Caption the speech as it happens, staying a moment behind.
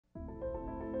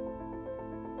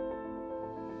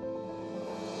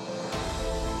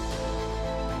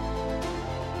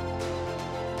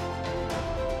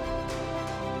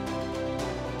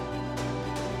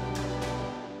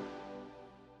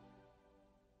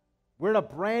We're in a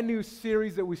brand new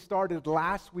series that we started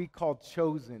last week called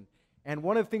Chosen. And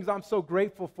one of the things I'm so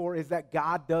grateful for is that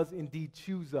God does indeed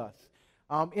choose us.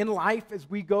 In life, as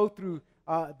we go through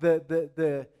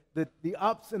the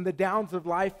ups and the downs of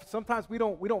life, sometimes we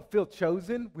don't feel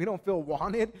chosen. We don't feel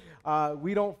wanted.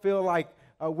 We don't feel like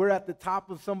we're at the top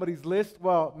of somebody's list.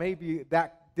 Well, maybe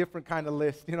that different kind of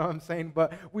list, you know what I'm saying?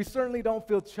 But we certainly don't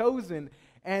feel chosen.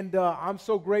 And I'm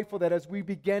so grateful that as we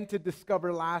began to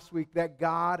discover last week that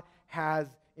God has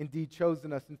indeed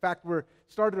chosen us. In fact, we're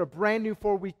started a brand new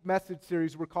 4-week message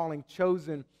series we're calling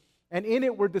Chosen. And in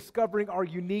it, we're discovering our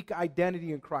unique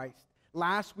identity in Christ.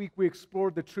 Last week, we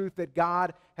explored the truth that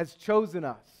God has chosen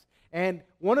us. And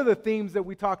one of the themes that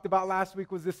we talked about last week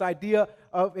was this idea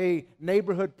of a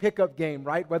neighborhood pickup game,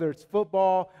 right? Whether it's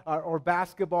football or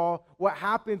basketball, what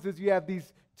happens is you have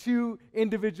these two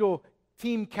individual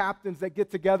team captains that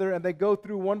get together and they go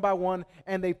through one by one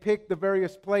and they pick the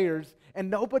various players,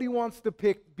 and nobody wants to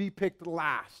be picked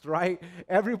last, right?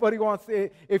 Everybody wants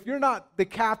to, if you're not the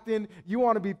captain, you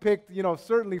want to be picked,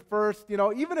 certainly first,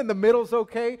 even in the middle's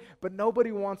okay, but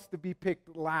nobody wants to be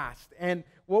picked last. And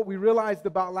what we realized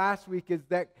about last week is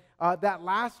that that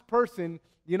last person,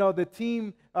 the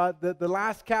team, the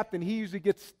last captain, he usually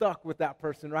gets stuck with that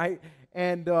person, right?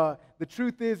 And the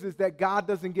truth is that God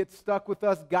doesn't get stuck with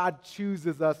us. God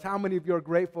chooses us. How many of you are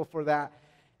grateful for that?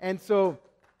 And so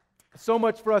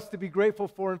much for us to be grateful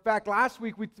for. In fact, last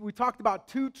week we talked about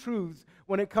two truths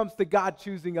when it comes to God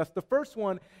choosing us. The first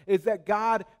one is that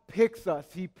God picks us.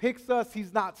 He picks us.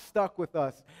 He's not stuck with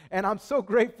us. And I'm so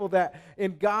grateful that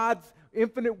in God's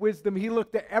infinite wisdom, He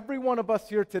looked at every one of us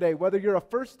here today, whether you're a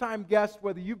first-time guest,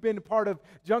 whether you've been part of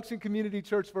Junction Community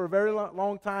Church for a very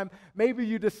long time, maybe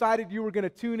you decided you were going to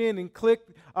tune in and click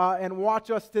and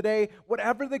watch us today.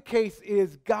 Whatever the case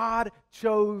is, God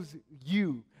chose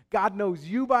you. God knows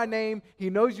you by name. He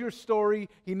knows your story.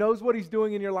 He knows what He's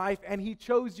doing in your life, and He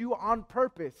chose you on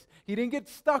purpose. He didn't get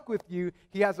stuck with you.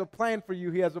 He has a plan for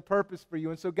you. He has a purpose for you.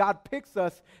 And so God picks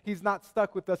us. He's not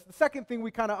stuck with us. The second thing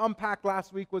we kind of unpacked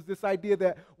last week was this idea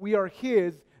that we are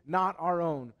His, not our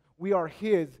own. We are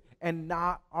His and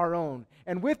not our own.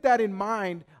 And with that in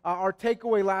mind, our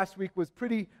takeaway last week was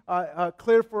pretty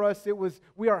clear for us. It was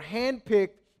we are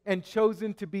handpicked and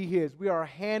chosen to be His. We are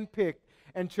handpicked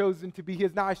and chosen to be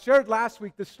His. Now, I shared last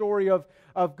week the story of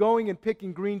going and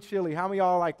picking green chili. How many of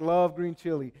y'all love green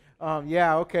chili?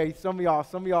 Yeah, okay. Some of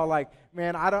y'all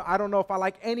man, I don't know if I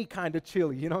like any kind of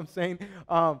chili. You know what I'm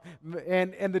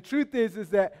saying? And the truth is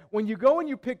that when you go and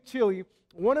you pick chili,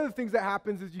 one of the things that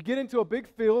happens is you get into a big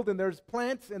field and there's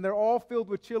plants and they're all filled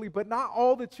with chili, but not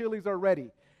all the chilies are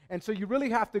ready. And so you really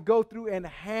have to go through and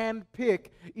hand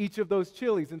pick each of those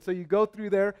chilies. And so you go through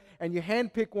there and you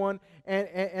hand pick one,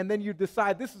 and then you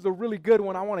decide, this is a really good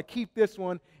one, I want to keep this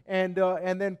one. And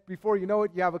then before you know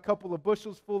it, you have a couple of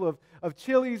bushels full of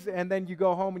chilies, and then you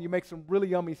go home and you make some really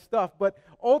yummy stuff. But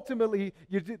ultimately,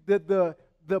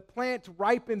 the plant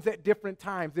ripens at different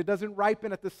times. It doesn't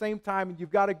ripen at the same time, and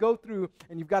you've got to go through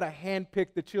and you've got to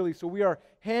hand-pick the chili. So we are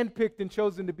hand-picked and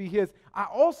chosen to be His. I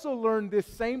also learned this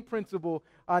same principle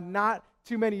not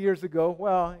too many years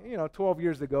ago, 12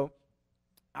 years ago.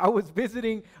 I was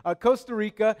visiting Costa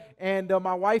Rica, and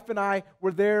my wife and I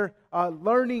were there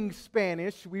learning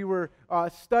Spanish. We were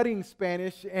studying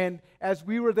Spanish, and as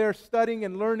we were there studying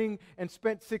and learning and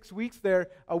spent 6 weeks there,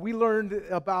 we learned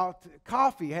about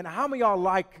coffee. And how many of y'all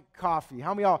like coffee?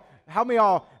 How many of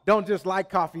y'all don't just like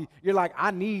coffee? You're like,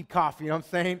 I need coffee, you know what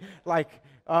I'm saying?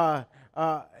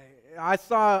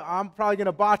 I'm probably going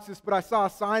to botch this, but I saw a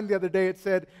sign the other day. It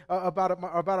said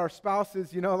about our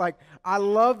spouses, I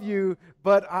love you,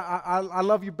 but I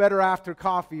love you better after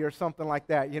coffee or something like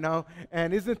that,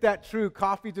 And isn't that true?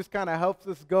 Coffee just kind of helps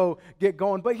us get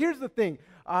going. But here's the thing.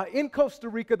 In Costa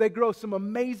Rica, they grow some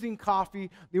amazing coffee.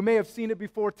 You may have seen it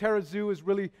before. Terrazoo is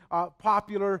really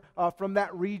popular from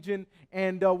that region.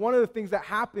 And one of the things that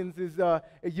happens is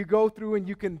you go through and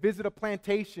you can visit a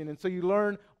plantation. And so you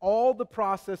learn all the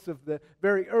process of the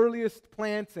very earliest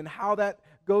plants and how that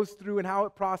goes through and how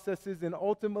it processes. And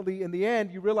ultimately, in the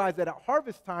end, you realize that at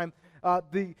harvest time,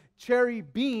 the cherry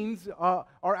beans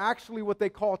are actually what they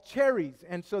call cherries,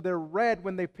 and so they're red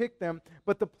when they pick them,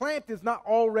 but the plant is not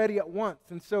all ready at once.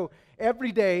 And so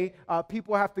every day,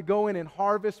 people have to go in and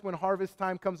harvest when harvest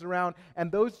time comes around,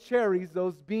 and those cherries,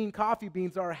 those coffee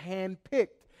beans, are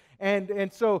hand-picked.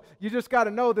 And so you just got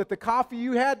to know that the coffee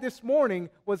you had this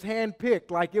morning was hand-picked,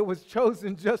 like it was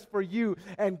chosen just for you,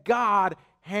 and God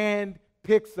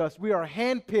hand-picks us. We are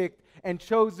hand-picked and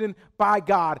chosen by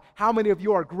God. How many of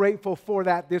you are grateful for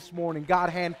that this morning?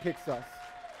 God handpicks us.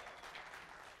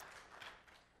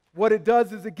 What it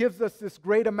does is it gives us this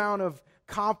great amount of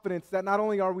confidence that not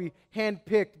only are we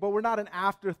handpicked, but we're not an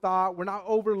afterthought. We're not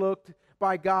overlooked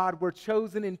by God. We're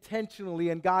chosen intentionally,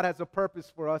 and God has a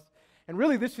purpose for us. And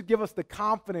really, this should give us the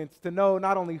confidence to know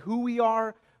not only who we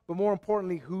are, but more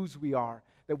importantly, whose we are.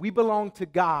 That we belong to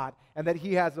God and that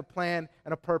He has a plan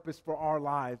and a purpose for our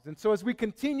lives. And so as we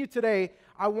continue today,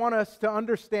 I want us to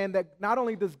understand that not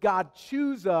only does God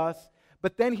choose us,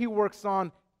 but then He works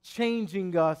on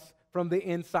changing us from the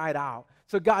inside out.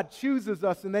 So God chooses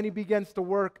us and then He begins to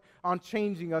work on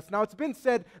changing us. Now it's been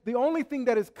said, the only thing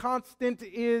that is constant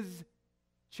is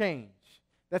change.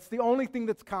 That's the only thing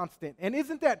that's constant. And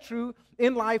isn't that true?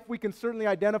 In life, we can certainly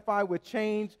identify with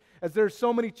change, as there's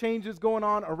so many changes going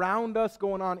on around us,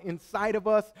 going on inside of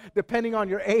us. Depending on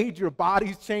your age, your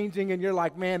body's changing, and you're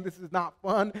like, man, this is not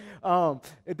fun.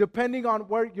 Depending on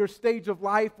where your stage of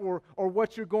life or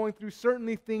what you're going through,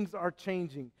 certainly things are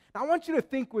changing. Now, I want you to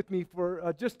think with me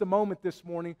for just a moment this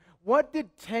morning. What did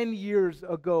 10 years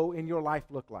ago in your life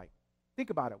look like? Think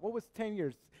about it. What was 10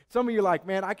 years? Some of you are like,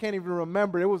 man, I can't even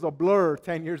remember. It was a blur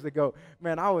 10 years ago.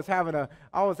 Man, I was having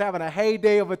a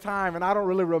heyday of a time, and I don't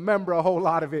really remember a whole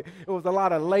lot of it. It was a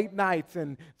lot of late nights,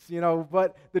 and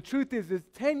but the truth is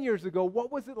 10 years ago,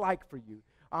 what was it like for you?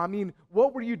 I mean,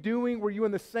 what were you doing? Were you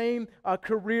in the same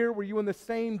career? Were you in the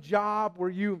same job? Were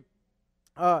you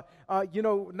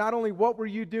not only what were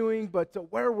you doing, but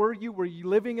where were you? Were you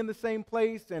living in the same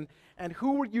place? And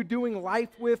who were you doing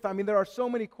life with? I mean, there are so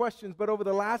many questions, but over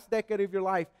the last decade of your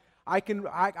life, I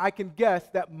can guess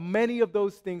that many of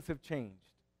those things have changed.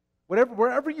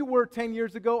 Wherever you were 10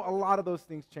 years ago, a lot of those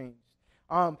things changed.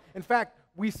 In fact,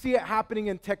 we see it happening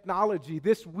in technology.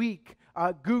 This week,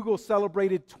 Google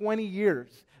celebrated 20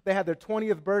 years. They had their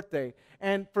 20th birthday.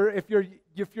 And if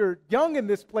you're young in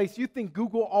this place, you think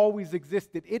Google always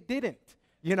existed. It didn't.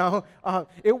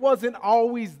 It wasn't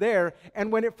always there.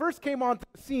 And when it first came onto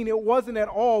the scene, it wasn't at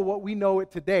all what we know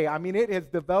it today. I mean, it has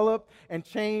developed and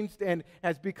changed and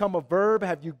has become a verb.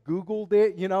 Have you Googled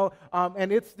it?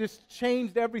 And it's just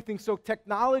changed everything. So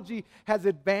technology has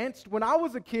advanced. When I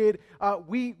was a kid,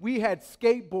 we had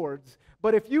skateboards.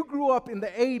 But if you grew up in the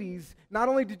 80s, not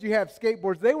only did you have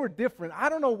skateboards, they were different. I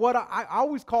don't know what, I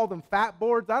always call them fat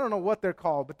boards. I don't know what they're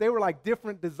called, but they were like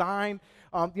different design.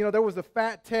 There was a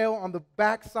fat tail on the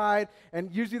back side,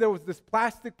 and usually there was this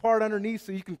plastic part underneath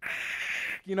so you can,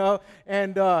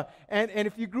 and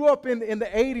if you grew up in the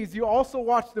 80s, you also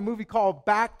watched the movie called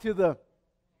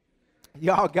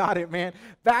Y'all got it, man.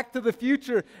 Back to the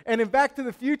Future. And in Back to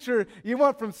the Future, you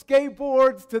went from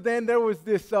skateboards to then there was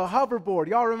this hoverboard.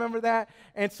 Y'all remember that?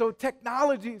 And so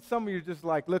technology, some of you are just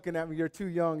like looking at me, you're too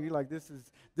young. You're like, this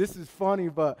is funny,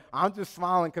 but I'm just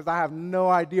smiling because I have no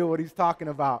idea what he's talking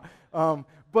about.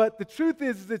 But the truth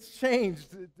is it's changed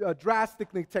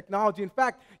drastically, technology. In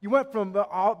fact, you went from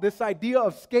this idea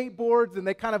of skateboards, and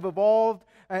they kind of evolved.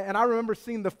 And I remember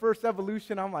seeing the first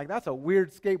evolution. I'm like, that's a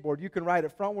weird skateboard. You can ride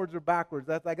it frontwards or backwards.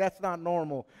 That's not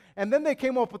normal. And then they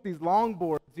came up with these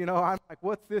longboards. I'm like,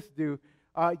 what's this do?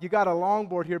 You got a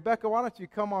longboard here. Becca, why don't you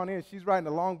come on in? She's riding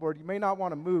a longboard. You may not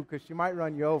want to move because she might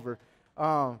run you over.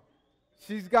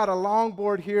 She's got a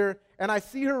longboard here. And I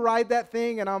see her ride that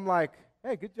thing, and I'm like,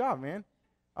 hey, good job, man.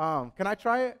 Can I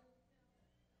try it?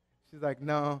 She's like,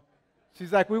 no.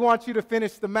 She's like, we want you to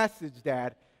finish the message,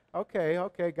 Dad. Okay,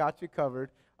 got you covered.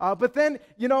 But then,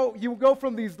 you go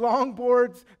from these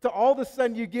longboards to all of a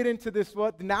sudden you get into this,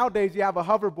 nowadays you have a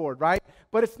hoverboard, right?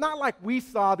 But it's not like we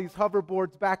saw these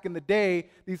hoverboards back in the day,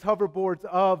 these hoverboards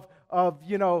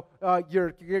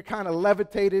you're kind of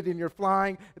levitated and you're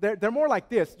flying. They're more like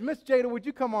this. Miss Jada, would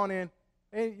you come on in?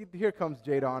 And here comes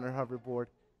Jada on her hoverboard.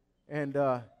 And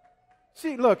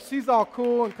she's all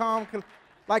cool and calm.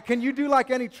 Like, can you do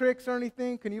like any tricks or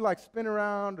anything? Can you like spin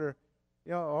around or,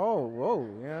 whoa.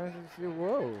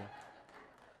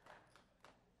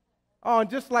 Oh, and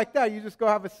just like that, you just go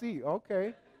have a seat.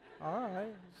 Okay. All right.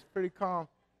 It's pretty calm.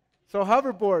 So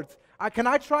hoverboards. Can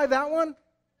I try that one?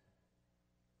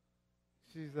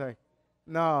 She's like,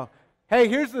 no. Hey,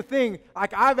 here's the thing.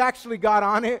 Like, I've actually got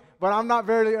on it, but I'm not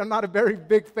a very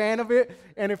big fan of it.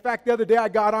 And in fact, the other day I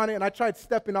got on it and I tried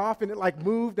stepping off and it like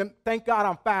moved. And thank God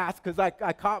I'm fast because I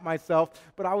caught myself.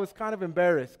 But I was kind of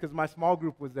embarrassed because my small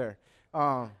group was there.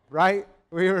 Right?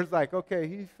 We were like, okay,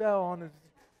 he fell on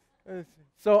his.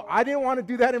 So I didn't want to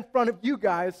do that in front of you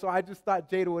guys. So I just thought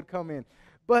Jada would come in.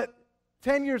 But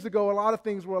 10 years ago, a lot of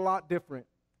things were a lot different.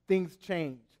 Things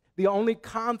changed. The only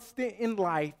constant in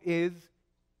life is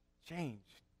change.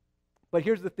 But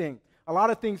here's the thing. A lot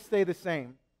of things stay the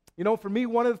same. For me,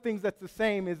 one of the things that's the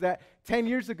same is that 10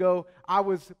 years ago, I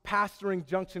was pastoring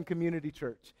Junction Community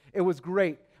Church. It was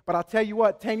great. But I'll tell you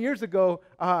what, 10 years ago,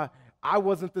 I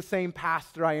wasn't the same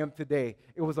pastor I am today.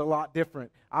 It was a lot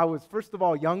different. I was, first of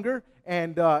all, younger,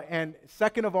 and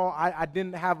second of all, I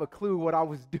didn't have a clue what I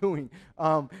was doing.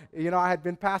 I had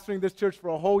been pastoring this church for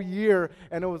a whole year,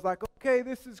 and it was like, okay,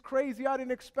 this is crazy. I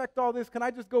didn't expect all this. Can I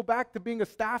just go back to being a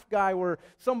staff guy where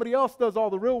somebody else does all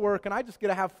the real work, and I just get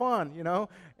to have fun,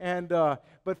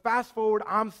 But fast forward,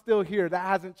 I'm still here. That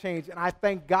hasn't changed, and I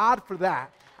thank God for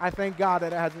that. I thank God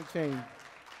that it hasn't changed.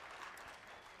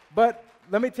 But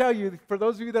let me tell you, for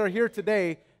those of you that are here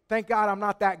today, thank God I'm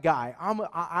not that guy.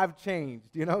 I've changed,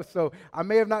 So I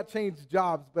may have not changed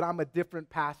jobs, but I'm a different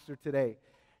pastor today.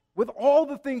 With all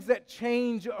the things that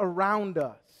change around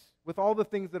us, with all the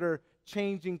things that are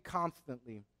changing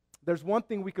constantly, there's one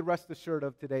thing we could rest assured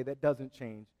of today that doesn't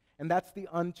change, and that's the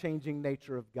unchanging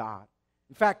nature of God.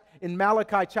 In fact, in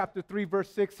Malachi chapter 3, verse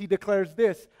 6, he declares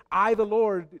this, I, the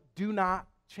Lord, do not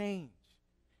change.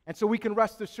 And so we can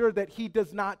rest assured that he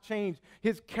does not change.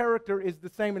 His character is the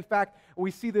same. In fact,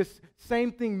 we see this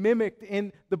same thing mimicked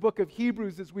in the book of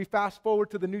Hebrews as we fast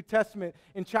forward to the New Testament.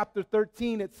 In chapter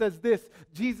 13, it says this,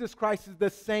 Jesus Christ is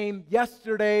the same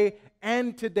yesterday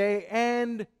and today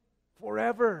and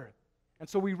forever. And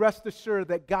so we rest assured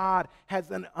that God has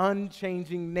an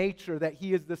unchanging nature, that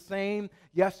he is the same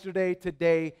yesterday,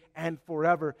 today, and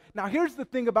forever. Now, here's the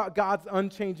thing about God's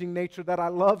unchanging nature that I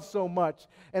love so much,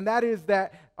 and that is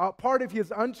that part of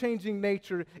his unchanging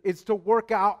nature is to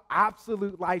work out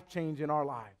absolute life change in our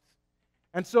lives.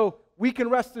 And so we can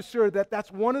rest assured that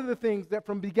that's one of the things that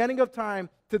from beginning of time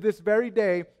to this very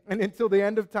day and until the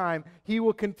end of time, he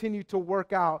will continue to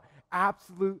work out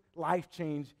absolute life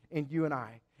change in you and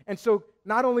I. And so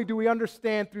not only do we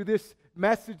understand through this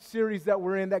message series that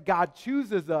we're in that God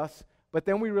chooses us, but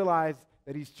then we realize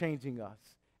that he's changing us.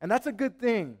 And that's a good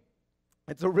thing.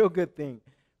 It's a real good thing.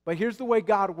 But here's the way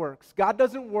God works. God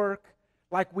doesn't work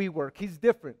like we work. He's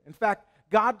different. In fact,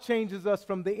 God changes us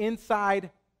from the inside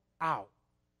out.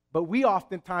 But we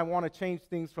oftentimes want to change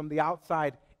things from the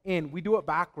outside in. We do it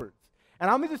backwards. And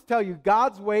I'm going to just tell you,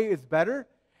 God's way is better.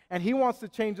 And he wants to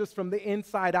change us from the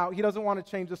inside out. He doesn't want to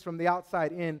change us from the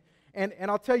outside in. And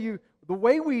I'll tell you, the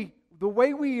way we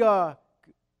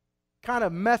kind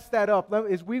of mess that up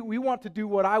is we want to do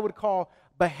what I would call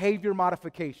behavior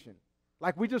modification.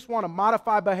 Like we just want to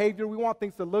modify behavior. We want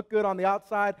things to look good on the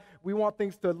outside. We want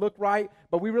things to look right,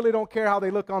 but we really don't care how they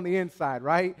look on the inside,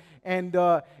 right? And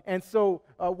so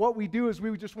what we do is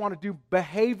we just want to do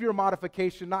behavior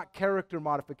modification, not character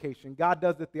modification. God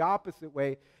does it the opposite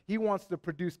way. He wants to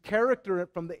produce character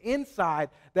from the inside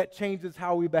that changes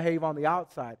how we behave on the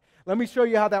outside. Let me show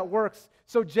you how that works.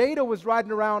 So Jada was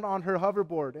riding around on her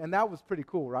hoverboard, and that was pretty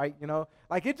cool, right?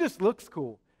 Like it just looks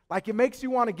cool. Like it makes you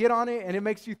want to get on it, and it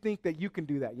makes you think that you can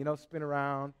do that, spin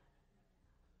around.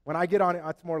 When I get on it,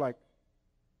 it's more like.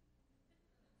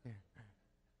 Yeah.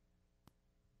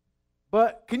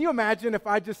 But can you imagine if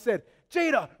I just said,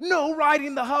 Jada, no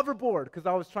riding the hoverboard, because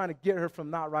I was trying to get her from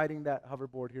not riding that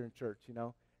hoverboard here in church,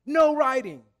 No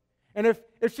riding. And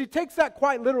if she takes that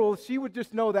quite literal, she would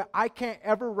just know that I can't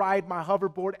ever ride my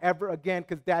hoverboard ever again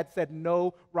because Dad said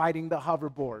no riding the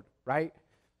hoverboard, right?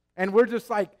 And we're just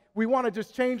like, we want to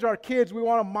just change our kids. We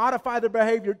want to modify their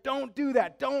behavior. Don't do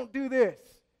that. Don't do this.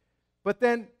 But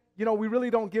then, we really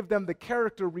don't give them the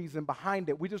character reason behind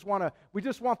it. We just want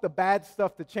the bad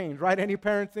stuff to change, right? Any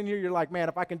parents in here, you're like, man,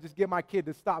 if I can just get my kid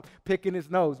to stop picking his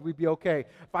nose, we'd be okay.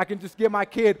 If I can just get my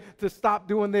kid to stop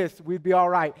doing this, we'd be all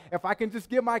right. If I can just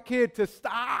get my kid to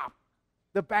stop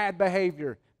the bad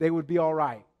behavior, they would be all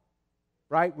right,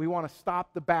 right? We want to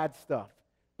stop the bad stuff.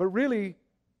 But really,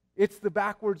 it's the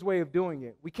backwards way of doing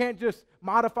it. We can't just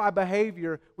modify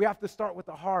behavior. We have to start with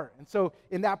the heart. And so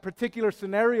in that particular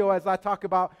scenario, as I talk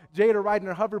about Jada riding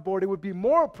her hoverboard, it would be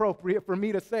more appropriate for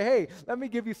me to say, hey, let me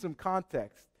give you some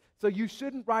context. So you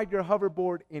shouldn't ride your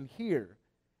hoverboard in here.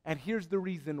 And here's the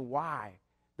reason why.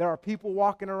 There are people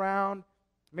walking around.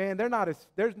 Man, they're not as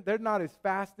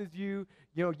fast as you.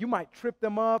 You might trip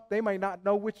them up. They might not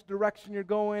know which direction you're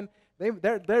going.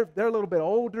 They're a little bit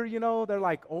older, They're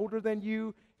like older than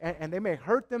you. And they may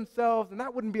hurt themselves, and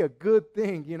that wouldn't be a good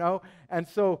thing, And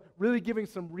so really giving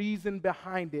some reason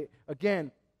behind it.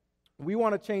 Again, we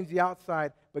want to change the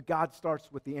outside, but God starts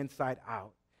with the inside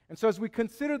out. And so as we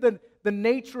consider the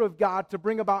nature of God to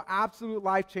bring about absolute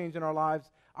life change in our lives,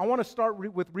 I want to start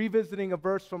with revisiting a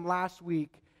verse from last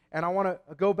week, and I want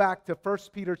to go back to 1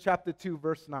 Peter chapter 2,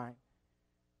 verse 9.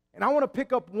 And I want to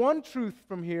pick up one truth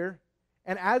from here,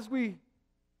 and as we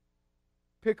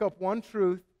pick up one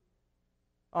truth,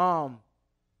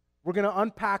 we're going to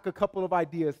unpack a couple of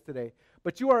ideas today.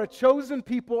 But you are a chosen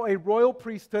people, a royal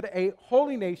priesthood, a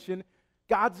holy nation.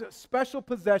 God's special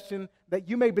possession, that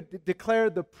you may declare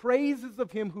the praises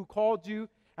of him who called you.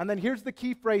 And then here's the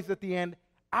key phrase at the end: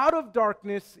 out of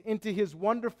darkness into his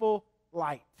wonderful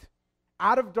light.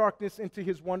 Out of darkness into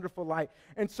his wonderful light.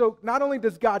 And so not only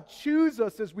does God choose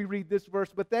us as we read this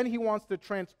verse, but then he wants to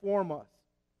transform us.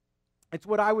 It's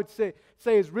what I would say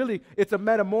is really, it's a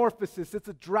metamorphosis. It's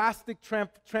a drastic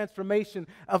transformation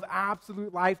of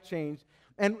absolute life change.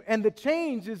 And the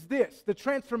change is this. The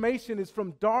transformation is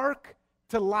from dark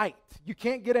to light. You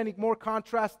can't get any more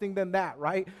contrasting than that,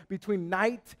 right? Between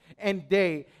night and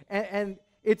day. And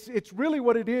it's really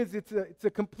what it is. It's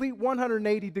a complete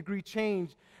 180-degree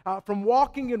change from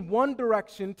walking in one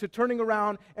direction to turning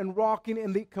around and walking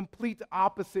in the complete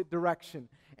opposite direction.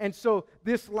 And so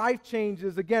this life change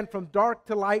is, again, from dark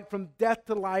to light, from death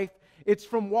to life. It's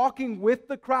from walking with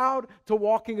the crowd to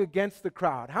walking against the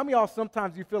crowd. How many of y'all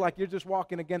sometimes you feel like you're just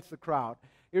walking against the crowd?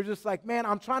 You're just like, man,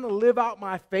 I'm trying to live out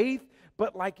my faith,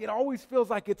 but like it always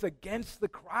feels like it's against the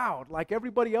crowd. Like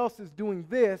everybody else is doing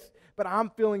this, but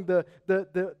I'm feeling the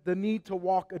need to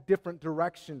walk a different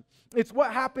direction. It's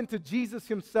what happened to Jesus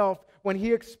himself when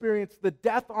he experienced the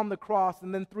death on the cross,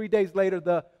 and then 3 days later,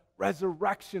 the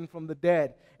resurrection from the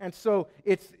dead. And so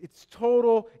it's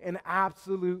total and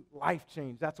absolute life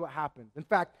change. That's what happens. In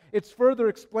fact, it's further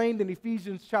explained in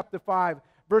Ephesians chapter 5,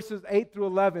 verses 8 through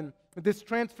 11, this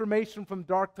transformation from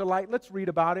dark to light. Let's read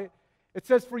about it. It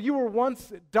says, "For you were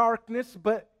once darkness,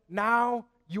 but now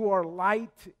you are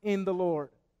light in the Lord."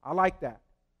 I like that.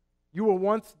 You were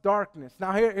once darkness.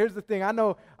 Now here's the thing. I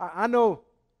know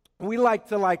we like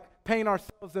to paint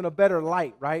ourselves in a better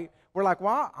light, right? We're like,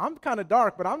 well, I'm kind of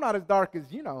dark, but I'm not as dark as,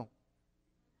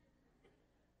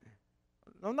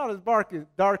 I'm not as dark as,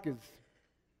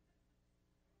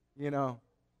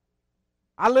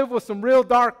 I live with some real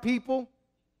dark people,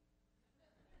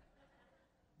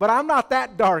 but I'm not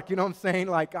that dark, you know what I'm saying?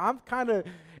 Like, I'm kind of,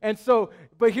 and so,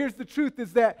 but here's the truth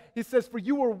is that he says, "For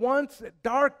you were once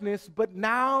darkness, but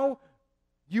now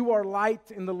you are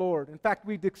light in the Lord." In fact,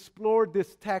 we've explored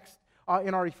this text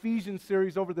in our Ephesians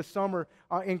series over the summer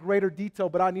in greater detail,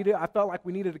 but I felt like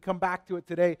we needed to come back to it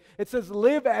today. It says,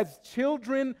 "Live as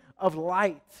children of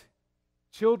light."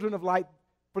 Children of light.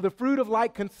 "For the fruit of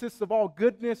light consists of all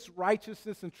goodness,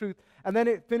 righteousness, and truth." And then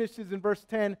it finishes in verse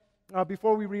 10,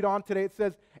 before we read on today, it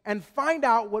says, "And find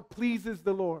out what pleases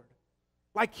the Lord."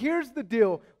 Like, here's the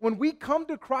deal. When we come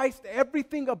to Christ,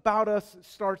 everything about us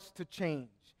starts to change.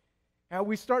 And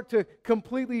we start to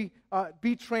completely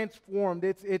be transformed.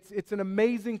 It's an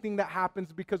amazing thing that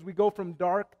happens because we go from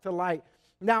dark to light.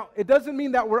 Now, it doesn't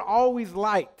mean that we're always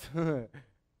light.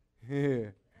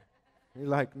 Yeah. You're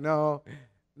like, no,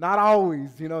 not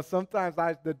always. Sometimes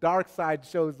the dark side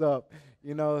shows up.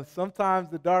 Sometimes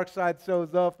the dark side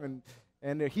shows up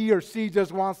and he or she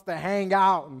just wants to hang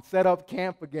out and set up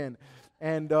camp again.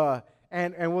 And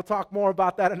we'll talk more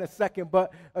about that in a second.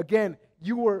 But again,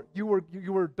 you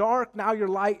were dark, now you're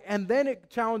light. And then it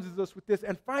challenges us with this,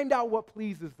 and find out what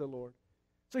pleases the Lord.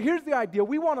 So here's the idea.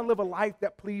 We want to live a life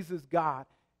that pleases God.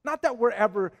 Not that we'll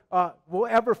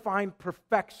ever find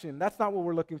perfection. That's not what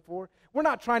we're looking for. We're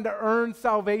not trying to earn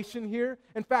salvation here.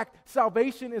 In fact,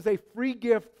 salvation is a free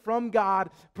gift from God,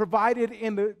 provided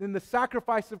in the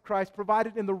sacrifice of Christ,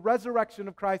 provided in the resurrection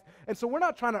of Christ. And so we're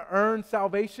not trying to earn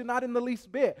salvation, not in the least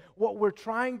bit. What we're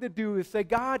trying to do is say,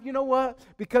 God, you know what?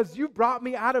 Because you brought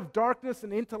me out of darkness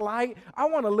and into light, I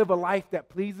want to live a life that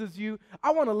pleases you.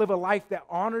 I want to live a life that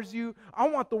honors you. I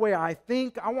want the way I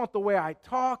think. I want the way I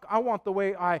talk. I want the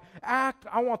way I act.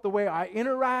 I want the way I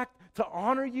interact to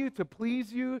honor you, to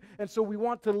please you. And so we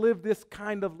want to live this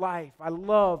kind of life. I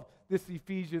love this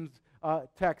Ephesians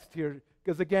text here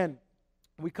because, again,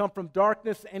 we come from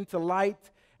darkness into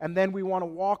light, and then we want to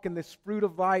walk in this fruit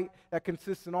of light that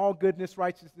consists in all goodness,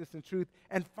 righteousness, and truth,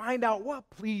 and find out what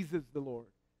pleases the Lord.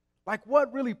 Like,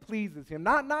 what really pleases him.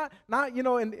 Not,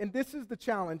 and this is the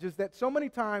challenge, is that so many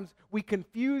times we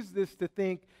confuse this to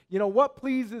think, what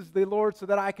pleases the Lord so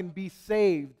that I can be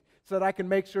saved, so that I can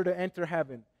make sure to enter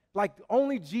heaven. Like,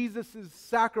 only Jesus'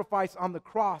 sacrifice on the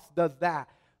cross does that.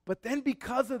 But then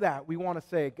because of that, we want to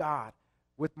say, God,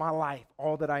 with my life,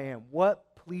 all that I am,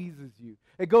 what pleases you?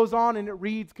 It goes on and it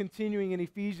reads, continuing in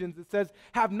Ephesians, it says,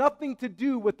 have nothing to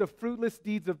do with the fruitless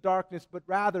deeds of darkness, but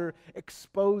rather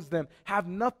expose them. Have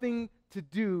nothing to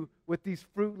do with these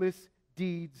fruitless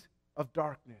deeds of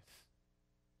darkness.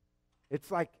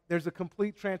 It's like there's a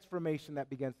complete transformation that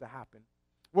begins to happen,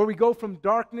 where we go from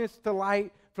darkness to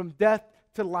light, from death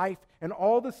to life, and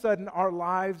all of a sudden our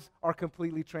lives are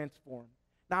completely transformed.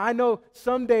 Now, I know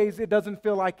some days it doesn't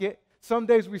feel like it. Some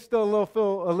days we still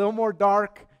feel a little more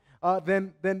dark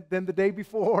than the day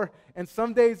before. And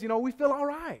some days, we feel all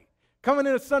right. Coming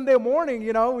in a Sunday morning,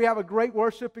 we have a great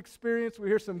worship experience. We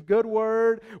hear some good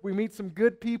word. We meet some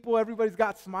good people. Everybody's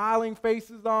got smiling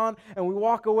faces on. And we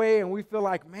walk away and we feel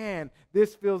like, man,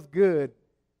 this feels good.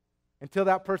 Until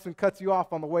that person cuts you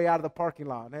off on the way out of the parking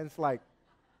lot. And it's like,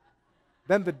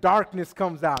 then the darkness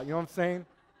comes out. You know what I'm saying?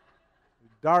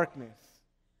 Darkness.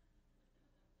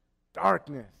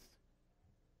 Darkness.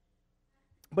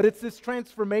 But it's this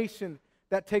transformation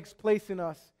that takes place in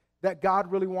us that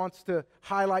God really wants to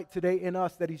highlight today in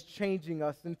us, that He's changing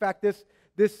us. In fact, this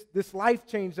life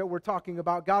change that we're talking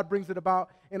about, God brings it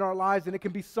about in our lives, and it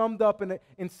can be summed up in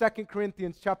 2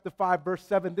 Corinthians chapter 5, verse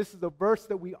 7. This is a verse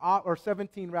that or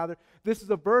 17 rather. This is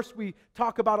a verse we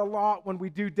talk about a lot when we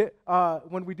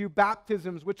do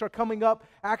baptisms, which are coming up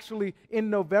actually in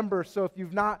November. So if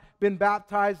you've not been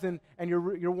baptized and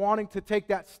you're wanting to take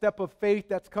that step of faith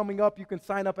that's coming up, you can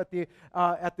sign up at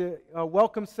the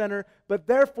Welcome Center. But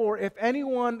therefore, if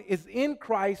anyone is in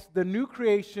Christ, the new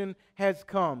creation has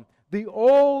come. The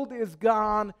old is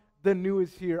gone, the new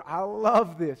is here. I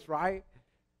love this, right?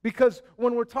 Because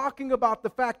when we're talking about the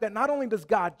fact that not only does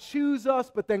God choose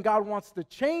us, but then God wants to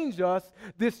change us,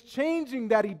 this changing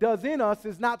that He does in us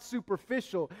is not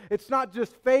superficial. It's not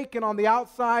just fake and on the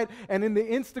outside and in the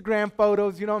Instagram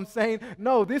photos, you know what I'm saying?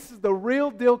 No, this is the real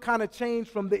deal kind of change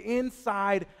from the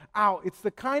inside out. It's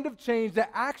the kind of change that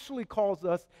actually calls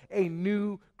us a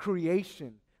new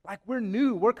creation. Like we're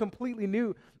new, we're completely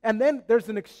new. And then there's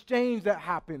an exchange that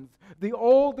happens. The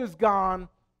old is gone,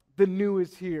 the new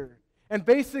is here. And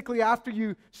basically after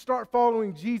you start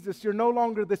following Jesus, you're no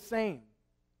longer the same.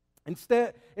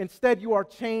 Instead you are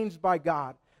changed by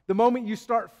God. The moment you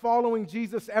start following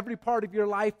Jesus, every part of your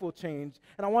life will change.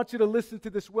 And I want you to listen to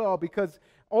this well, because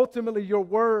ultimately your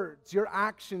words, your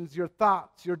actions, your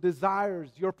thoughts, your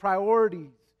desires, your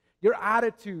priorities, your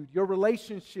attitude, your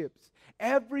relationships,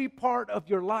 every part of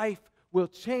your life will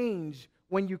change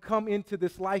when you come into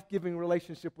this life-giving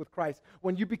relationship with Christ.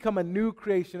 When you become a new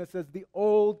creation, it says the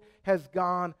old has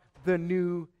gone, the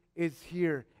new is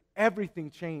here. Everything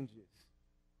changes.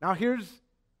 Now here's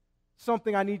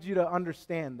something I need you to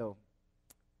understand though,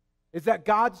 is that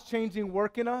God's changing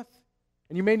work in us,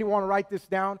 and you may want to write this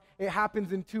down. It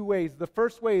happens in two ways. The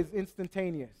first way is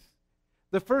instantaneous.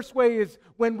 The first way is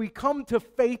when we come to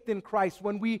faith in Christ,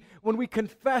 when we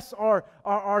confess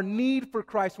our need for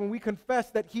Christ, when we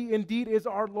confess that He indeed is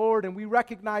our Lord and we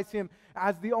recognize Him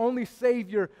as the only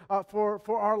Savior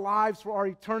for our lives, for our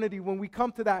eternity. When we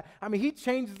come to that, He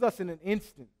changes us in an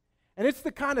instant. And it's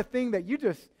the kind of thing that you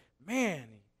just, man.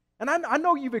 And I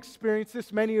know you've experienced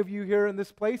this, many of you here in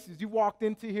this place, as you walked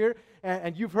into here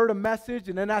and you've heard a message,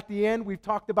 and then at the end we've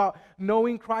talked about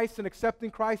knowing Christ and accepting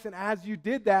Christ, and as you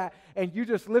did that and you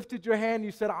just lifted your hand,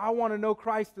 you said, I want to know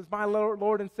Christ as my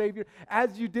Lord and Savior.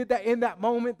 As you did that, in that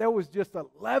moment, there was just a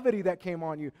levity that came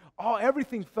on you.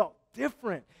 Everything felt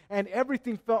different, and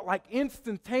everything felt like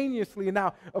instantaneously. And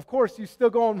now, of course, you're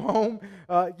still going home,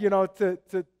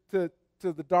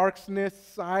 to the darkness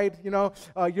side,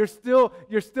 you're still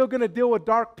going to deal with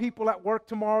dark people at work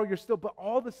tomorrow. But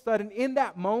all of a sudden, in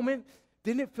that moment,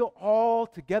 didn't it feel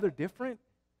altogether different?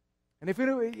 And if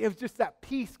it was just that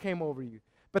peace came over you.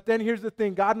 But then here's the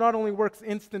thing: God not only works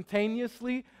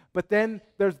instantaneously, but then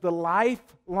there's the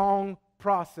lifelong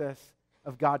process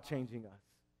of God changing us,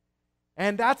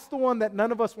 and that's the one that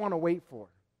none of us want to wait for.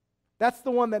 That's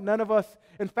the one that none of us,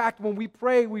 in fact, when we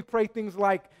pray things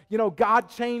like, God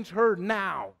change her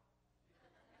now.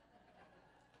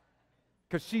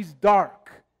 Because she's dark.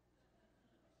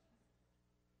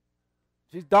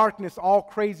 She's darkness, all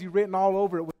crazy, written all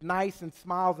over it with nice and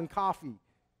smiles and coffee.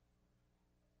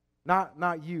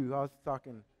 Not you, I was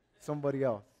talking somebody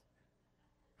else.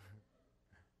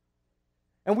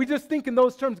 And we just think in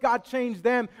those terms, God changed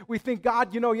them. We think,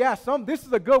 God, this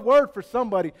is a good word for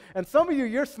somebody. And some of you,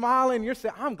 you're smiling, you're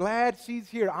saying, I'm glad she's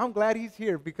here. I'm glad he's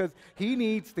here because he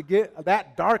needs to get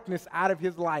that darkness out of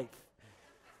his life.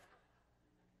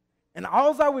 And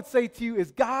all I would say to you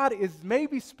is God is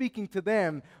maybe speaking to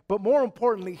them, but more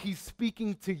importantly, He's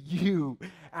speaking to you,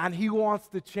 and He wants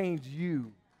to change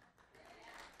you.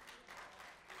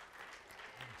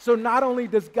 So not only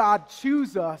does God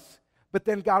choose us, but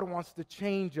then God wants to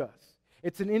change us.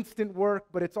 It's an instant work,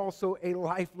 but it's also a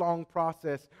lifelong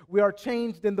process. We are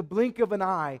changed in the blink of an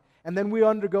eye, and then we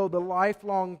undergo the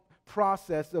lifelong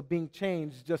process of being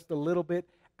changed just a little bit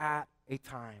at a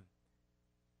time.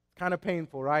 Kind of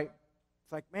painful, right?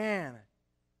 It's like, man,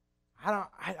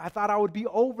 I thought I would be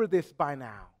over this by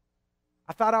now.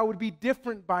 I thought I would be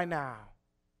different by now.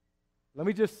 Let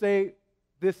me just say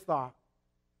this thought.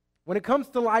 When it comes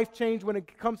to life change, when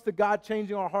it comes to God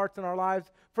changing our hearts and our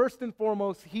lives, first and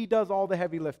foremost, He does all the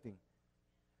heavy lifting.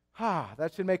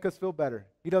 That should make us feel better.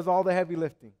 He does all the heavy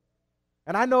lifting.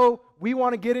 And I know we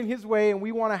want to get in his way and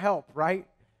we want to help, right?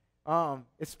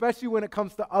 Especially when it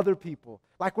comes to other people.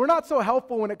 Like, we're not so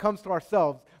helpful when it comes to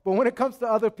ourselves, but when it comes to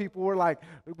other people, we're like,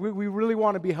 we really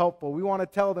want to be helpful. We want to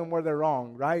tell them where they're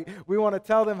wrong, right? We want to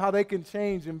tell them how they can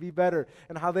change and be better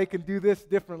and how they can do this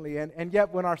differently. And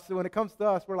yet when it comes to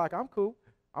us, we're like, I'm cool.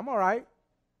 I'm all right.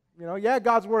 Yeah,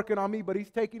 God's working on me, but he's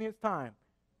taking his time,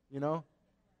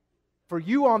 For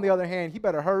you, on the other hand, he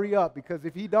better hurry up, because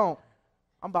if he don't,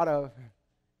 I'm about to...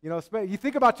 you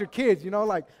think about your kids,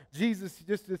 like, Jesus,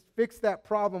 just fix that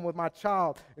problem with my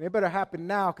child, and it better happen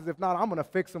now, because if not, I'm going to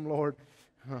fix them, Lord.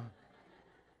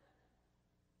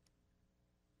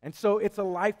 And so it's a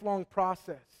lifelong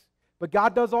process. But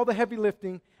God does all the heavy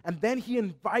lifting, and then he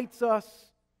invites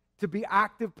us to be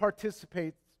active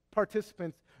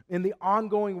participants in the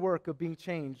ongoing work of being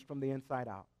changed from the inside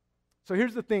out. So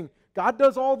here's the thing. God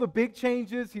does all the big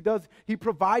changes. He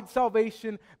provides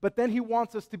salvation, but then he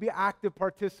wants us to be active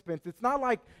participants. It's not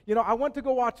like, I went to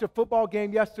go watch a football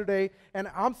game yesterday, and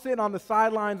I'm sitting on the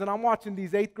sidelines, and I'm watching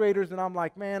these 8th graders, and I'm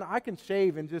like, man, I can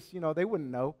shave and just, they wouldn't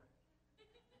know.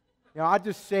 I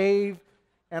just shave,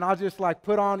 and I'll just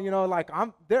put on,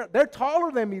 they're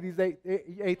taller than me, these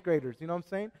eighth graders, you know what I'm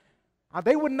saying?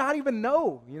 They would not even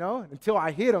know, until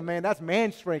I hit them, man. That's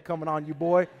man strength coming on you,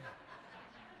 boy.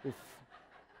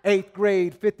 8th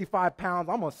grade, 55 pounds.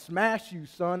 I'm going to smash you,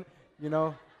 son.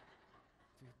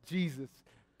 Jesus.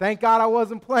 Thank God I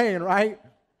wasn't playing, right?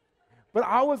 But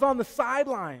I was on the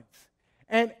sidelines.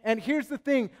 And here's the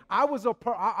thing. I was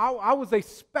a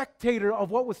spectator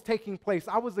of what was taking place.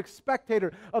 I was a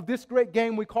spectator of this great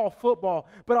game we call football.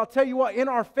 But I'll tell you what, in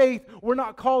our faith, we're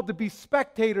not called to be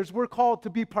spectators. We're called to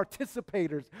be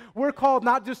participators. We're called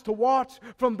not just to watch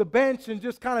from the bench and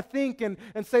just kind of think and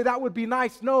say that would be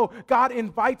nice. No, God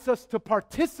invites us to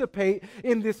participate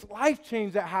in this life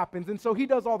change that happens. And so he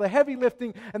does all the heavy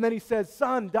lifting, and then he says,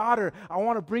 son, daughter, I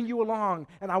want to bring you along,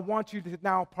 and I want you to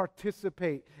now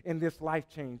participate in this life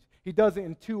change. He does it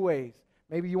in 2 ways.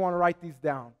 Maybe you want to write these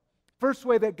down. First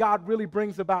way that God really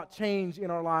brings about change in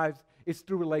our lives is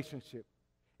through relationship.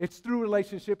 It's through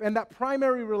relationship, and that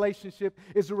primary relationship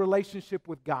is a relationship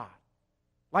with God.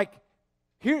 Like,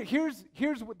 here's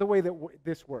the way that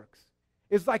this works.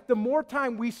 It's like the more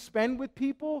time we spend with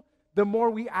people, the more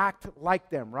we act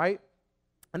like them, right?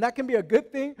 And that can be a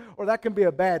good thing, or that can be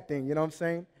a bad thing, you know what I'm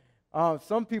saying?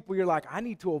 Some people you're like, I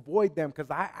need to avoid them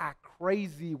because I act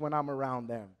crazy when I'm around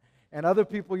them. And other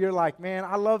people you're like, man,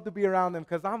 I love to be around them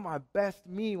because I'm my best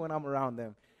me when I'm around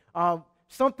them.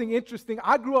 Something interesting,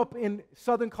 I grew up in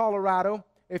southern Colorado,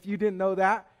 if you didn't know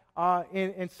that.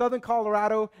 In southern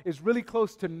Colorado is really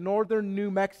close to northern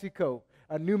New Mexico.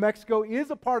 New Mexico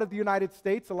is a part of the United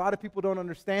States. A lot of people don't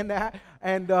understand that.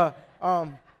 And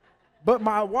but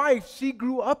my wife, she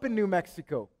grew up in New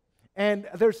Mexico. And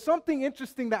there's something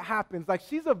interesting that happens. Like,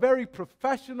 she's a very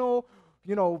professional,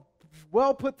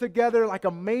 well put together, like,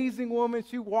 amazing woman.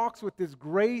 She walks with this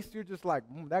grace. You're just like,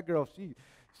 that girl,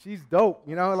 she's dope,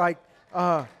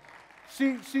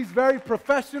 she's very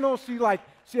professional. She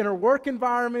in her work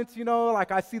environments,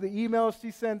 like, I see the emails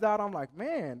she sends out. I'm like,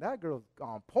 man, that girl's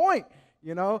on point,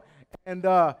 And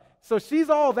so she's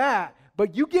all that.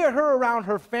 But you get her around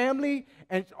her family,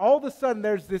 and all of a sudden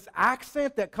there's this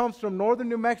accent that comes from northern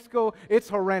New Mexico. It's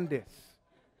horrendous.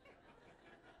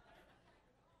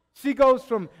 She goes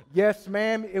from, yes,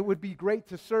 ma'am, it would be great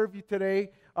to serve you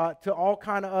today, to all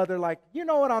kind of other, like, you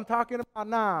know what I'm talking about?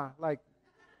 Nah.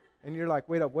 And you're like,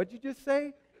 wait up, what'd you just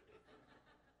say?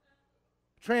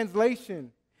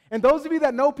 Translation. And those of you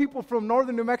that know people from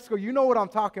northern New Mexico, you know what I'm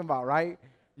talking about, right?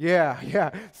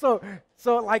 Yeah. So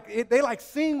they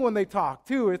sing when they talk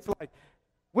too. It's like,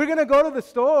 we're going to go to the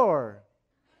store.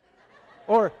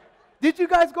 Or, did you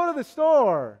guys go to the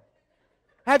store?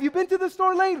 Have you been to the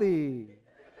store lately?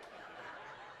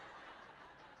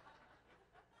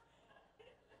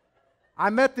 I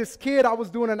met this kid. I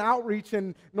was doing an outreach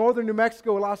in northern New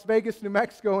Mexico, Las Vegas, New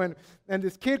Mexico, and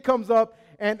this kid comes up,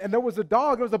 and there was a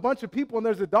dog. There was a bunch of people, and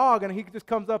there's a dog, and he just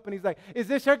comes up, and he's like, is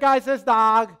this your guys'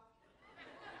 dog?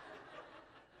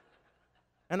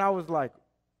 And I was like,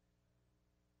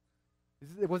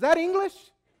 was that English?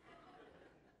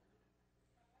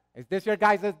 Is this your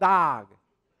guys' dog?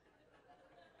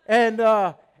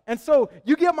 And so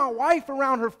you get my wife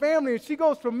around her family, and she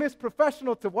goes from Miss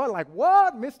Professional to what? Like,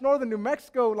 what? Miss Northern New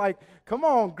Mexico? Like, come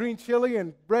on, green chili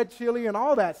and red chili and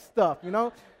all that stuff,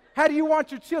 How do you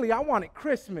want your chili? I want it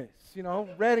Christmas,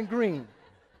 red and green.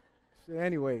 So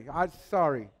anyway, I'm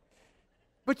sorry.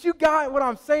 But you got what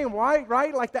I'm saying,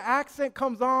 right? Like, the accent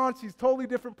comes on, she's a totally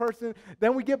different person.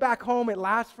 Then we get back home, it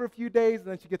lasts for a few days, and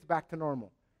then she gets back to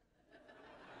normal.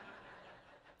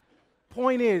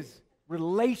 Point is,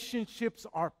 relationships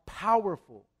are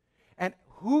powerful. And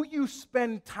who you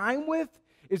spend time with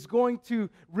is going to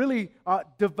really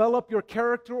develop your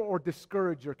character or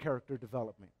discourage your character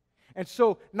development. And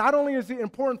so not only is it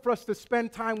important for us to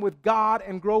spend time with God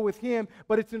and grow with Him,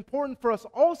 but it's important for us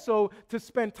also to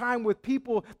spend time with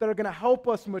people that are going to help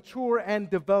us mature and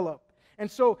develop. And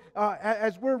so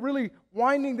as we're really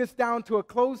winding this down to a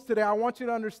close today, I want you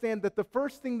to understand that the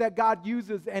first thing that God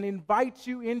uses and invites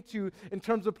you into in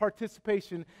terms of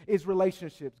participation is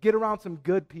relationships. Get around some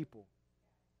good people.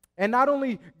 And not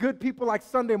only good people like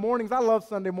Sunday mornings, I love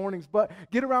Sunday mornings, but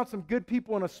get around some good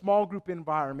people in a small group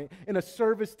environment, in a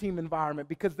service team environment,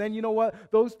 because then you know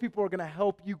what? Those people are going to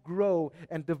help you grow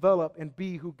and develop and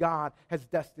be who God has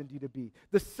destined you to be.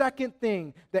 The second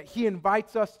thing that He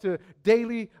invites us to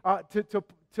daily,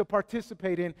 to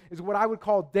participate in is what I would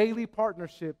call daily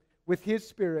partnership with His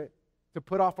Spirit to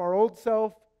put off our old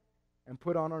self and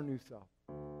put on our new self.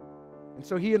 And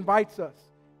so He invites us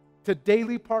to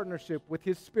daily partnership with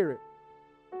His Spirit,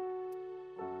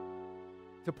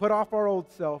 to put off our old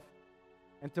self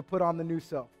and to put on the new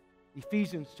self.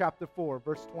 Ephesians chapter 4,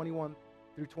 verse 21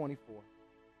 through 24.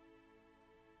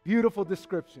 Beautiful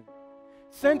description.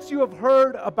 Since you have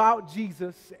heard about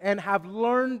Jesus and have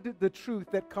learned the truth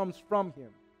that comes from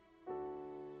Him,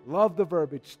 love the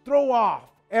verbiage, throw off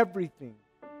everything,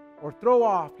 or throw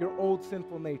off your old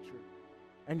sinful nature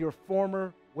and your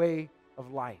former way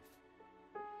of life,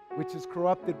 which is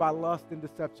corrupted by lust and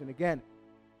deception. Again,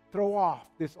 throw off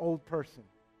this old person.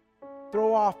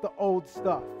 Throw off the old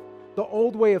stuff, the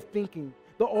old way of thinking,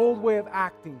 the old way of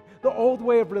acting, the old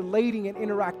way of relating and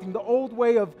interacting, the old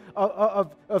way of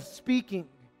speaking.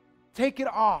 Take it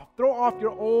off. Throw off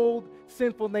your old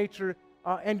sinful nature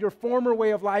and your former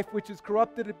way of life, which is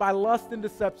corrupted by lust and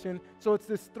deception. So it's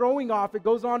this throwing off. It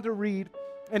goes on to read,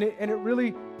 and it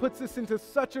really puts this into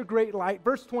such a great light.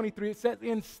 Verse 23, it says,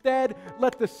 instead,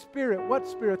 let the Spirit, what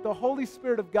Spirit? The Holy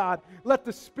Spirit of God. Let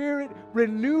the Spirit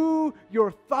renew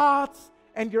your thoughts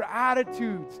and your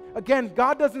attitudes. Again,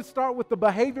 God doesn't start with the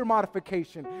behavior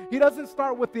modification. He doesn't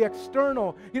start with the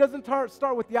external. He doesn't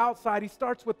start with the outside. He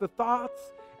starts with the thoughts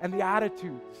and the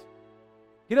attitudes.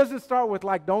 He doesn't start with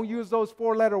like, don't use those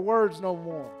 4-letter words no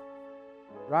more,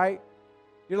 right?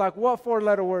 You're like, what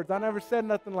 4-letter words? I never said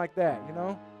nothing like that, you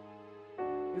know?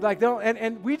 He's like, don't,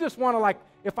 and we just want to like,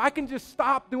 if I can just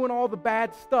stop doing all the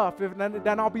bad stuff,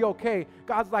 then I'll be okay.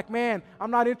 God's like, man,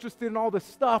 I'm not interested in all the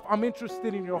stuff. I'm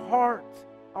interested in your heart.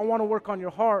 I want to work on your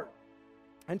heart.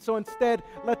 And so instead,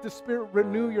 let the Spirit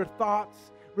renew your thoughts,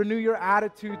 renew your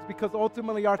attitudes, because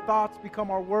ultimately our thoughts become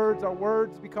our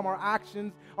words become our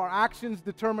actions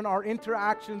determine our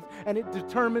interactions, and it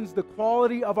determines the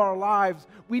quality of our lives.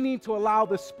 We need to allow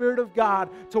the Spirit of God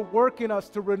to work in us,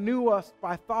 to renew us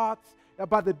by thoughts,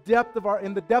 in the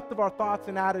depth of our thoughts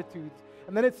and attitudes.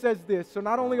 And then it says this, so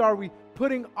not only are we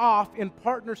putting off in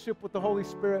partnership with the Holy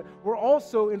Spirit, we're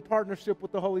also in partnership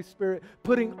with the Holy Spirit,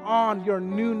 putting on your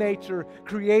new nature,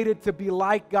 created to be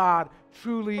like God,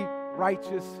 truly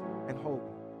righteous and holy.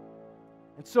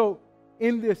 And so,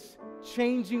 in this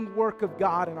changing work of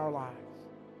God in our lives,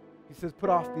 He says, put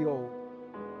off the old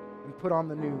and put on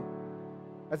the new.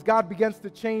 As God begins to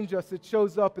change us, it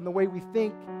shows up in the way we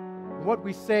think, and what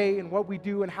we say, and what we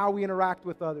do, and how we interact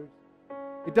with others.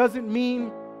 It doesn't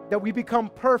mean that we become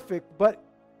perfect, but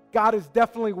God is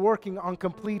definitely working on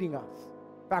completing us.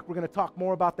 In fact, we're going to talk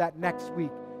more about that next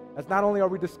week, as not only are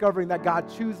we discovering that God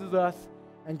chooses us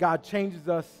and God changes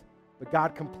us, but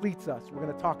God completes us. We're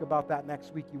going to talk about that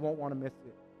next week. You won't want to miss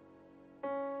it.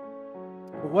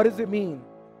 But what does it mean?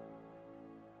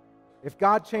 If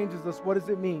God changes us, what does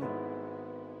it mean?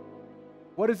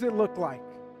 What does it look like?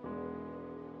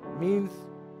 It means,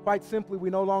 quite simply, we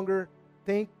no longer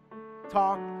think,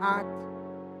 talk, act,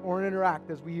 or interact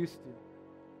as we used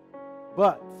to.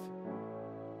 But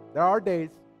there are days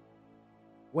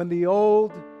when the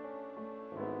old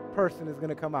person is going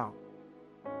to come out.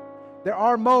 There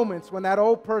are moments when that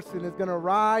old person is going to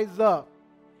rise up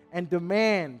and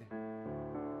demand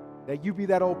that you be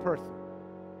that old person.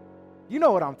 You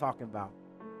know what I'm talking about.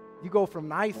 You go from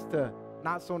nice to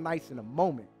not so nice in a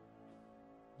moment.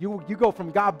 You go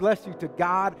from God bless you to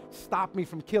God stop me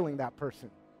from killing that person.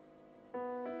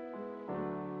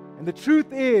 And the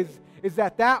truth is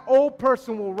that old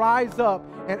person will rise up,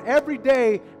 and every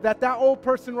day that old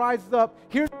person rises up,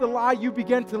 here's the lie you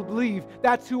begin to believe.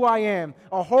 That's who I am.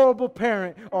 A horrible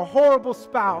parent, a horrible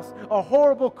spouse, a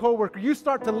horrible coworker. You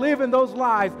start to live in those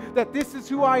lies that this is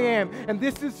who I am, and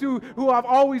this is who I've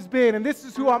always been, and this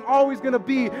is who I'm always going to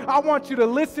be. I want you to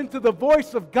listen to the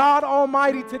voice of God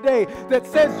Almighty today that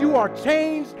says you are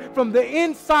changed from the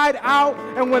inside out,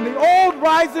 and when the old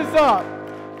rises up,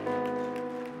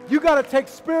 you got to take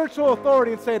spiritual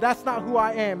authority and say, that's not who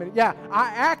I am. And yeah, I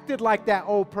acted like that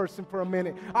old person for a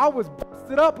minute. I was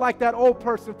busted up like that old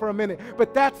person for a minute.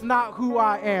 But that's not who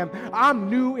I am. I'm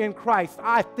new in Christ.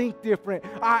 I think different.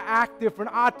 I act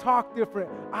different. I talk different.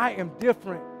 I am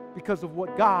different because of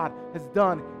what God has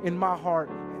done in my heart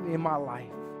and in my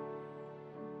life.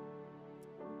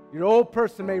 Your old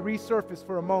person may resurface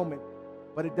for a moment,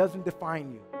 but it doesn't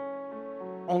define you.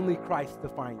 Only Christ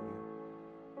defines you.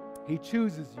 He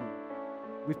chooses you.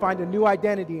 We find a new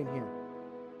identity in Him,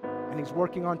 and He's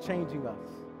working on changing us.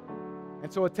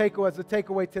 And so as a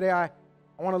takeaway today, I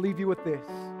want to leave you with this.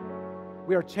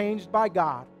 We are changed by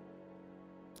God.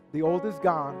 The old is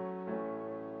gone.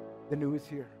 The new is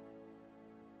here.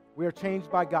 We are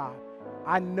changed by God.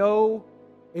 I know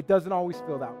it doesn't always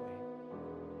feel that way.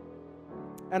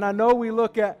 And I know we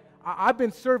look at, I've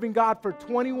been serving God for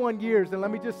 21 years, and let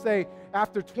me just say,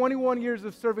 after 21 years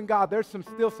of serving God, there's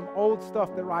still some old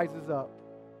stuff that rises up.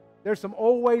 There's some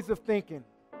old ways of thinking.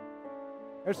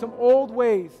 There's some old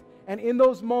ways, and in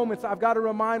those moments, I've got to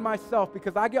remind myself,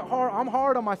 because I'm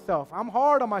hard on myself. I'm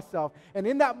hard on myself, and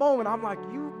in that moment, I'm like,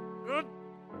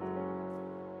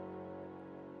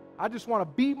 I just want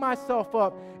to beat myself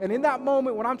up. And in that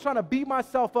moment, when I'm trying to beat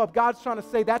myself up, God's trying to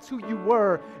say, that's who you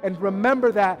were, and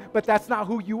remember that, but that's not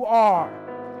who you are.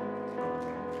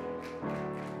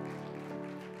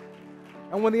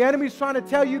 And when the enemy's trying to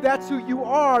tell you that's who you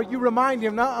are, you remind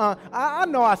him, I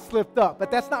know I slipped up, but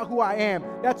that's not who I am.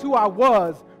 That's who I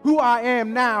was. Who I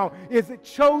am now is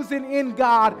chosen in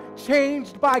God,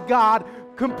 changed by God,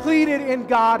 completed in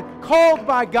God, called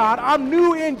by God. I'm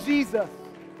new in Jesus.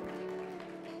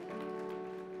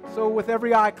 So with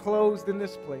every eye closed in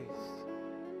this place,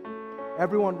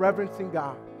 everyone reverencing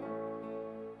God,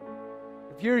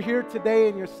 if you're here today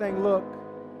and you're saying, look,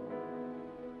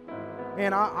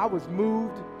 man, I was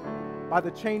moved by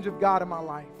the change of God in my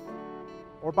life,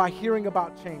 or by hearing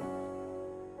about change,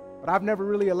 but I've never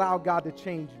really allowed God to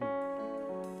change me.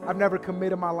 I've never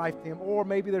committed my life to Him. Or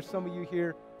maybe there's some of you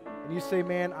here and you say,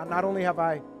 man, not only have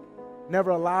I never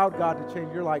allowed God to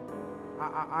change, you're like,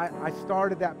 I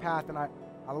started that path and I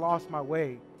lost my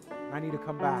way, and I need to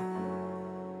come back.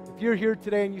 If you're here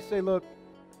today and you say, look,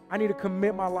 I need to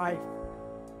commit my life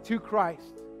to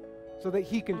Christ so that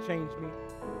He can change me.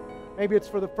 Maybe it's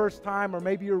for the first time, or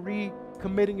maybe you're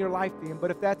recommitting your life to Him. But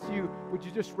if that's you, would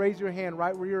you just raise your hand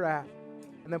right where you're at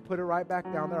and then put it right back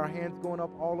down? There are hands going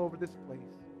up all over this place.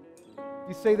 If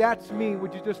you say, that's me,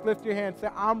 would you just lift your hand and say,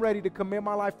 I'm ready to commit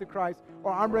my life to Christ,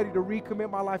 or I'm ready to recommit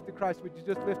my life to Christ? Would you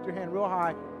just lift your hand real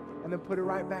high and then put it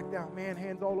right back down? Man,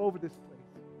 hands all over this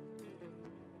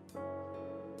place.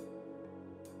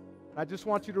 I just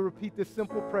want you to repeat this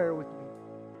simple prayer with me.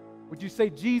 Would you say,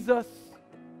 Jesus?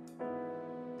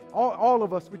 All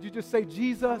of us, would you just say,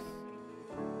 Jesus,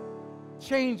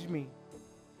 change me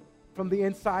from the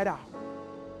inside out.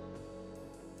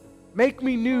 Make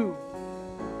me new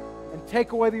and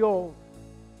take away the old.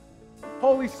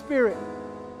 Holy Spirit,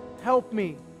 help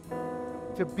me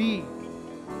to be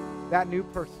that new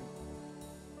person.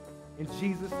 In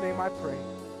Jesus' name I pray.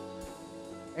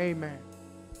 Amen.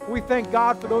 We thank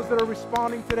God for those that are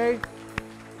responding today.